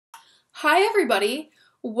Hi, everybody.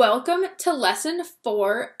 Welcome to Lesson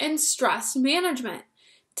 4 in Stress Management.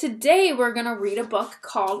 Today, we're going to read a book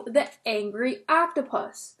called The Angry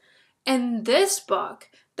Octopus. In this book,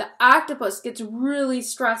 the octopus gets really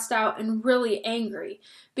stressed out and really angry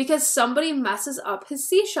because somebody messes up his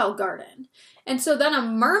seashell garden. And so then a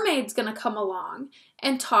mermaid's going to come along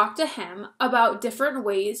and talk to him about different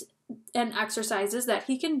ways and exercises that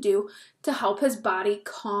he can do to help his body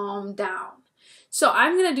calm down. So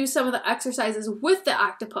I'm going to do some of the exercises with the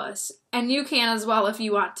octopus, and you can as well if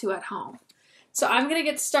you want to at home. So I'm going to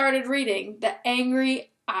get started reading The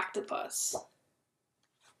Angry Octopus.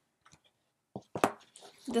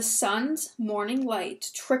 The sun's morning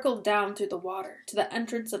light trickled down through the water to the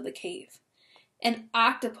entrance of the cave. An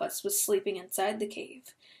octopus was sleeping inside the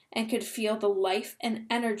cave and could feel the life and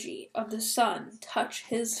energy of the sun touch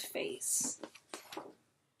his face.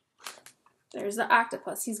 There's the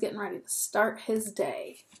octopus. He's getting ready to start his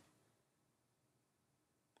day.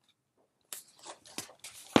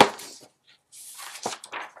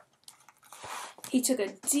 He took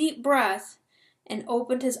a deep breath and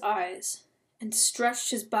opened his eyes and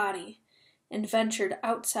stretched his body and ventured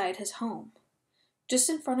outside his home. Just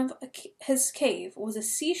in front of his cave was a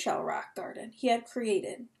seashell rock garden he had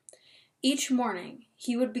created. Each morning,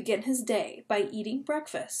 he would begin his day by eating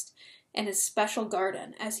breakfast in his special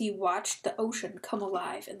garden as he watched the ocean come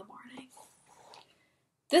alive in the morning.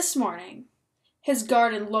 This morning, his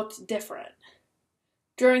garden looked different.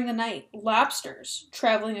 During the night, lobsters,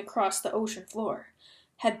 traveling across the ocean floor,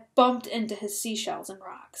 had bumped into his seashells and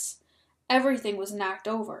rocks. Everything was knocked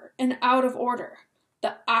over and out of order.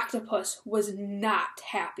 The octopus was not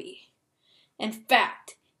happy. In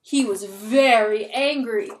fact, he was very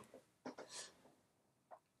angry.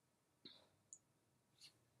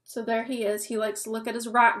 So there he is. He likes to look at his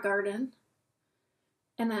rock garden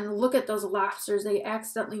and then look at those lobsters. They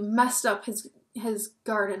accidentally messed up his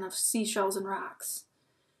garden of seashells and rocks.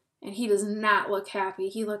 And he does not look happy.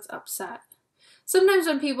 He looks upset. Sometimes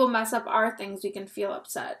when people mess up our things, we can feel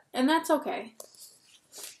upset. And that's okay.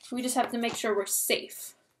 We just have to make sure we're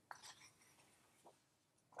safe.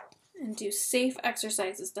 And do safe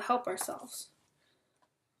exercises to help ourselves.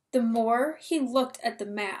 The more he looked at the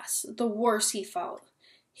mass, the worse he felt.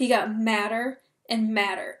 He got madder and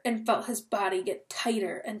madder and felt his body get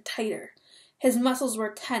tighter and tighter. His muscles were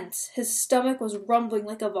tense. His stomach was rumbling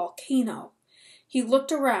like a volcano. He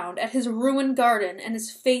looked around at his ruined garden and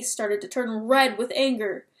his face started to turn red with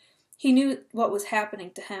anger. He knew what was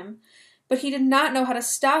happening to him, but he did not know how to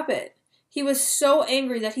stop it. He was so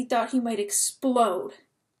angry that he thought he might explode,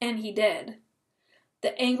 and he did.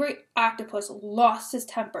 The angry octopus lost his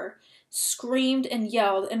temper, screamed and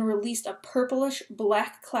yelled, and released a purplish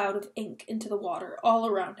black cloud of ink into the water all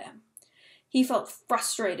around him. He felt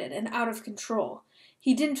frustrated and out of control.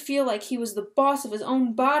 He didn't feel like he was the boss of his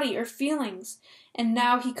own body or feelings, and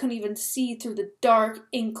now he couldn't even see through the dark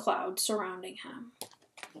ink cloud surrounding him.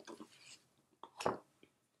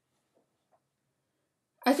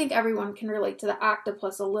 I think everyone can relate to the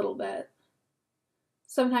octopus a little bit.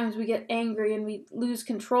 Sometimes we get angry and we lose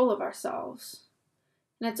control of ourselves.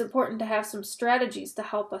 And it's important to have some strategies to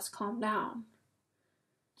help us calm down.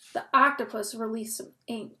 The octopus released some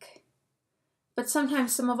ink. But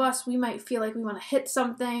sometimes some of us, we might feel like we want to hit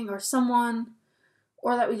something or someone,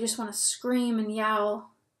 or that we just want to scream and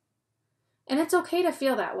yell. And it's okay to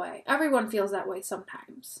feel that way. Everyone feels that way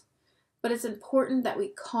sometimes. But it's important that we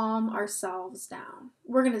calm ourselves down.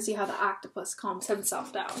 We're going to see how the octopus calms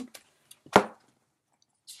himself down.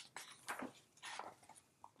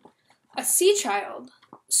 A sea child,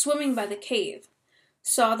 swimming by the cave,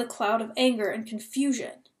 saw the cloud of anger and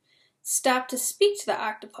confusion, stopped to speak to the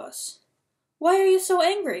octopus. "Why are you so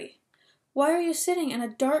angry? Why are you sitting in a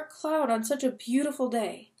dark cloud on such a beautiful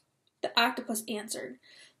day?" The octopus answered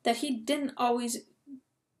that he didn't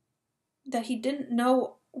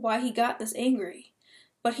know why he got this angry,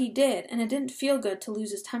 but he did, and it didn't feel good to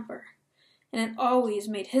lose his temper, and it always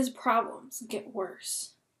made his problems get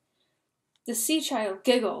worse. The sea child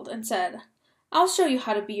giggled and said, "I'll show you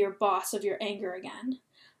how to be your boss of your anger again.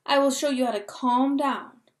 I will show you how to calm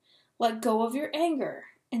down, let go of your anger,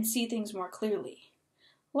 and see things more clearly.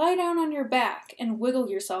 Lie down on your back and wiggle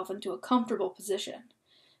yourself into a comfortable position.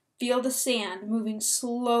 Feel the sand moving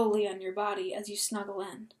slowly on your body as you snuggle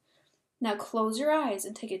in. Now close your eyes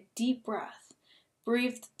and take a deep breath.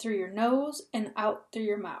 Breathe through your nose and out through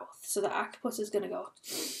your mouth." So the octopus is going to go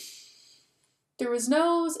through his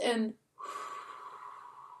nose and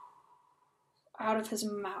out of his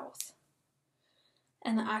mouth.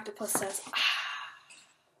 And the octopus says,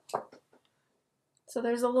 "Ah." So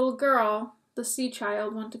there's a little girl, the sea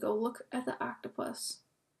child, went to go look at the octopus.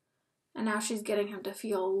 And now she's getting him to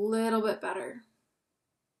feel a little bit better.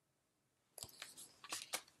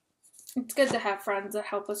 It's good to have friends that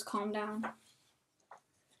help us calm down.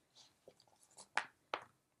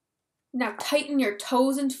 Now tighten your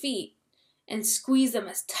toes and feet and squeeze them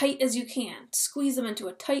as tight as you can. Squeeze them into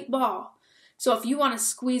a tight ball. So if you want to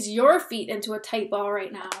squeeze your feet into a tight ball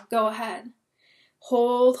right now, go ahead.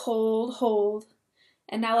 Hold, hold, hold.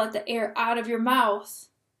 And now let the air out of your mouth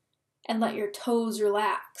and let your toes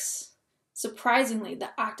relax. Surprisingly, the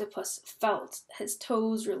octopus felt his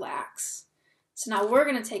toes relax. So now we're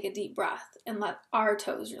going to take a deep breath and let our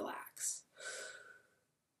toes relax.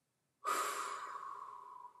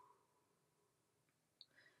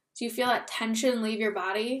 Do you feel that tension leave your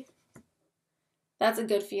body? That's a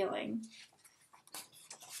good feeling.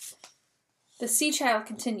 The sea child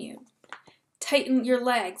continued. Tighten your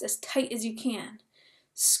legs as tight as you can.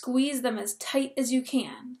 Squeeze them as tight as you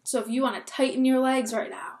can. So if you want to tighten your legs right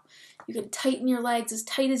now, you can tighten your legs as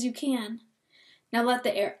tight as you can. Now let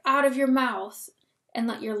the air out of your mouth and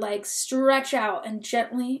let your legs stretch out and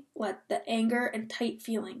gently let the anger and tight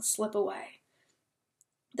feelings slip away.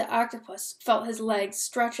 The octopus felt his legs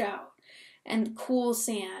stretch out and cool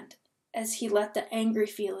sand as he let the angry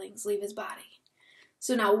feelings leave his body.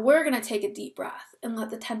 So now we're going to take a deep breath and let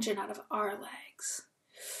the tension out of our legs.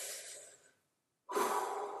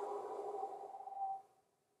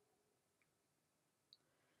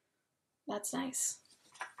 That's nice.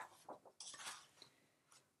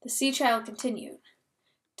 The sea child continued.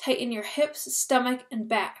 Tighten your hips, stomach, and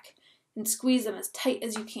back and squeeze them as tight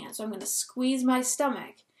as you can. So I'm going to squeeze my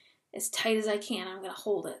stomach as tight as I can. I'm going to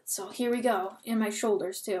hold it. So here we go. And my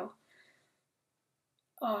shoulders too.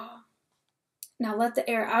 Oh. Now let the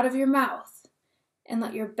air out of your mouth and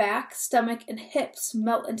let your back, stomach, and hips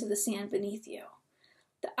melt into the sand beneath you.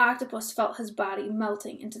 The octopus felt his body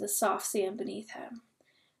melting into the soft sand beneath him.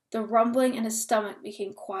 The rumbling in his stomach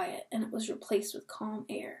became quiet, and it was replaced with calm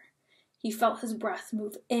air. He felt his breath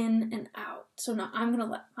move in and out. So now I'm going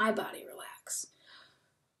to let my body relax.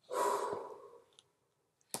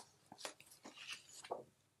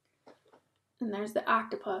 And there's the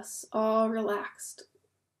octopus, all relaxed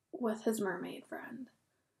with his mermaid friend.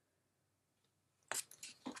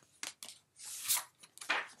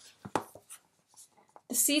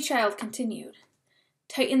 The sea child continued.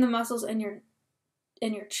 Tighten the muscles in your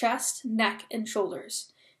chest, neck, and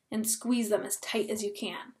shoulders, and squeeze them as tight as you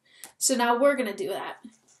can. So now we're going to do that.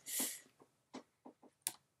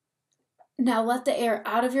 Now let the air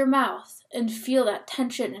out of your mouth and feel that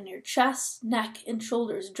tension in your chest, neck, and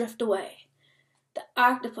shoulders drift away. The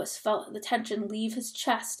octopus felt the tension leave his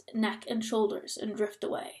chest, neck, and shoulders and drift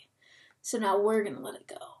away. So now we're going to let it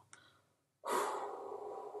go.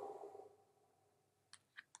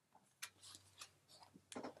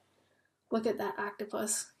 Look at that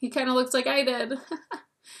octopus. He kind of looks like I did.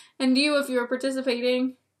 And you, if you were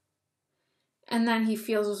participating. And then he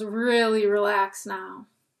feels really relaxed now.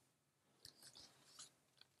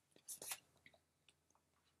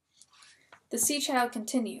 The sea child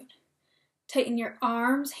continued. Tighten your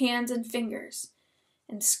arms, hands, and fingers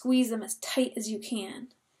and squeeze them as tight as you can.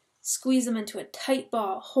 Squeeze them into a tight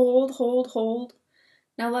ball. Hold, hold, hold.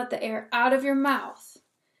 Now let the air out of your mouth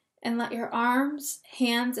and let your arms,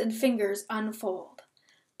 hands, and fingers unfold.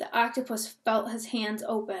 The octopus felt his hands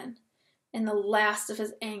open and the last of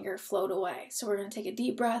his anger flowed away. So we're going to take a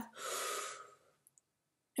deep breath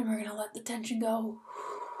and we're going to let the tension go.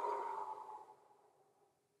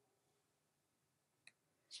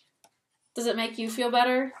 Does it make you feel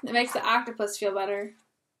better? It makes the octopus feel better.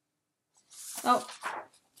 Oh,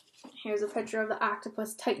 here's a picture of the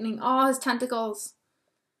octopus tightening all his tentacles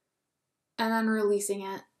and then releasing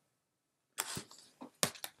it.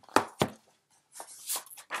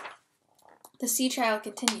 The sea child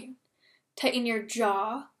continued. Tighten your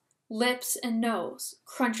jaw, lips, and nose.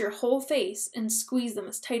 Crunch your whole face and squeeze them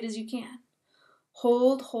as tight as you can.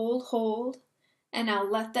 Hold, hold, hold. And now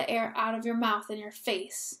let the air out of your mouth and your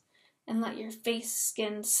face and let your face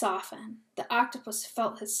skin soften. The octopus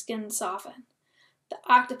felt his skin soften. The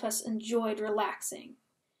octopus enjoyed relaxing.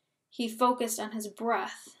 He focused on his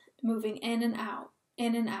breath, moving in and out,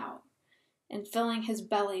 and filling his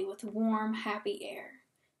belly with warm, happy air.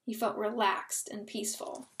 He felt relaxed and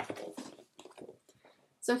peaceful.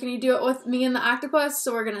 So can you do it with me and the octopus?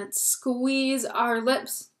 So we're going to squeeze our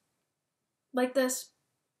lips like this.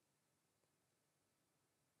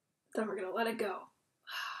 Then we're going to let it go.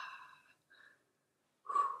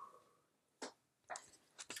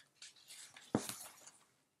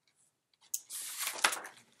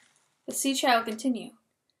 The sea child continued.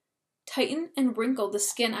 Tighten and wrinkle the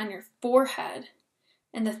skin on your forehead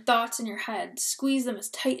and the thoughts in your head. Squeeze them as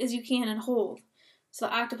tight as you can and hold. So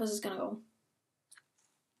the octopus is going to go.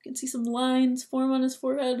 You can see some lines form on his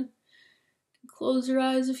forehead. Close your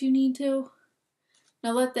eyes if you need to.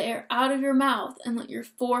 Now let the air out of your mouth and let your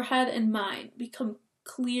forehead and mind become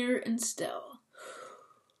clear and still.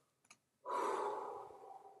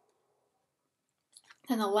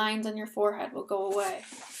 And the lines on your forehead will go away.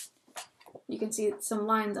 You can see some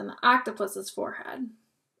lines on the octopus's forehead.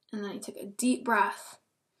 And then he took a deep breath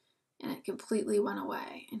and it completely went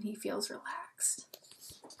away and he feels relaxed.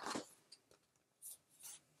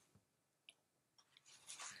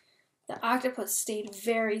 The octopus stayed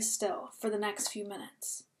very still for the next few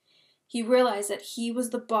minutes. He realized that he was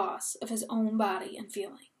the boss of his own body and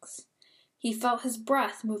feelings. He felt his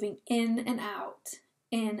breath moving in and out,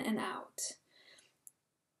 in and out.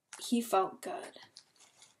 He felt good.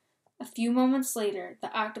 A few moments later,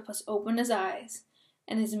 the octopus opened his eyes,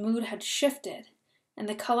 and his mood had shifted, and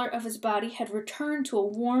the color of his body had returned to a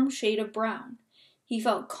warm shade of brown. He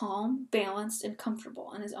felt calm, balanced, and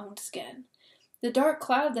comfortable in his own skin. The dark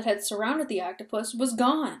cloud that had surrounded the octopus was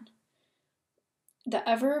gone. The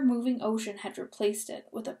ever-moving ocean had replaced it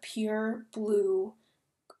with a pure blue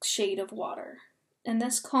shade of water. In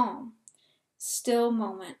this calm, still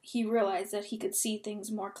moment, he realized that he could see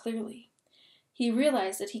things more clearly. He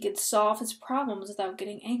realized that he could solve his problems without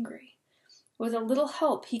getting angry. With a little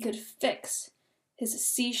help, he could fix his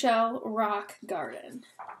seashell rock garden.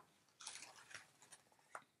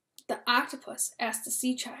 The octopus asked the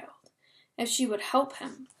sea child if she would help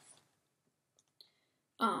him.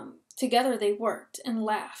 Together they worked and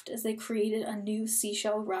laughed as they created a new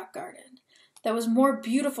seashell rock garden that was more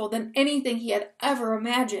beautiful than anything he had ever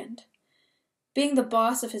imagined. Being the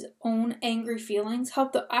boss of his own angry feelings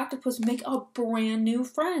helped the octopus make a brand new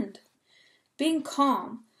friend. Being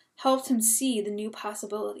calm helped him see the new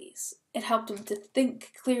possibilities. It helped him to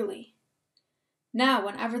think clearly. Now,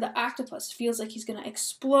 whenever the octopus feels like he's going to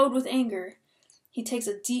explode with anger, he takes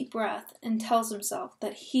a deep breath and tells himself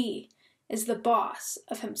that he is the boss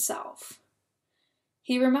of himself.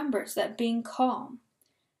 He remembers that being calm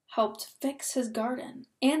helped fix his garden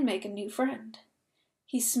and make a new friend.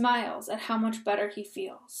 He smiles at how much better he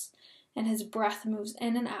feels, and his breath moves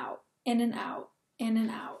in and out, in and out, in and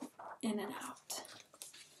out, in and out.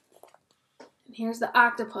 And here's the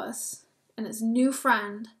octopus and his new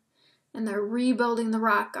friend, and they're rebuilding the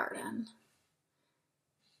rock garden.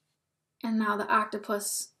 And now the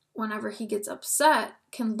octopus, whenever he gets upset,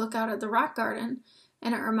 can look out at the rock garden,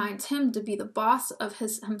 and it reminds him to be the boss of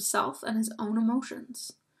himself and his own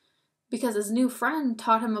emotions. Because his new friend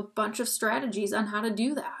taught him a bunch of strategies on how to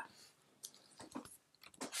do that.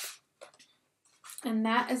 And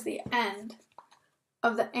that is the end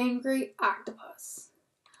of The Angry Octopus.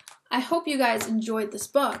 I hope you guys enjoyed this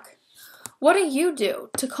book. What do you do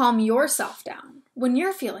to calm yourself down when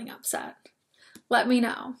you're feeling upset? Let me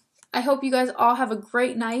know. I hope you guys all have a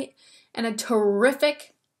great night and a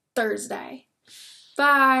terrific Thursday.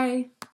 Bye.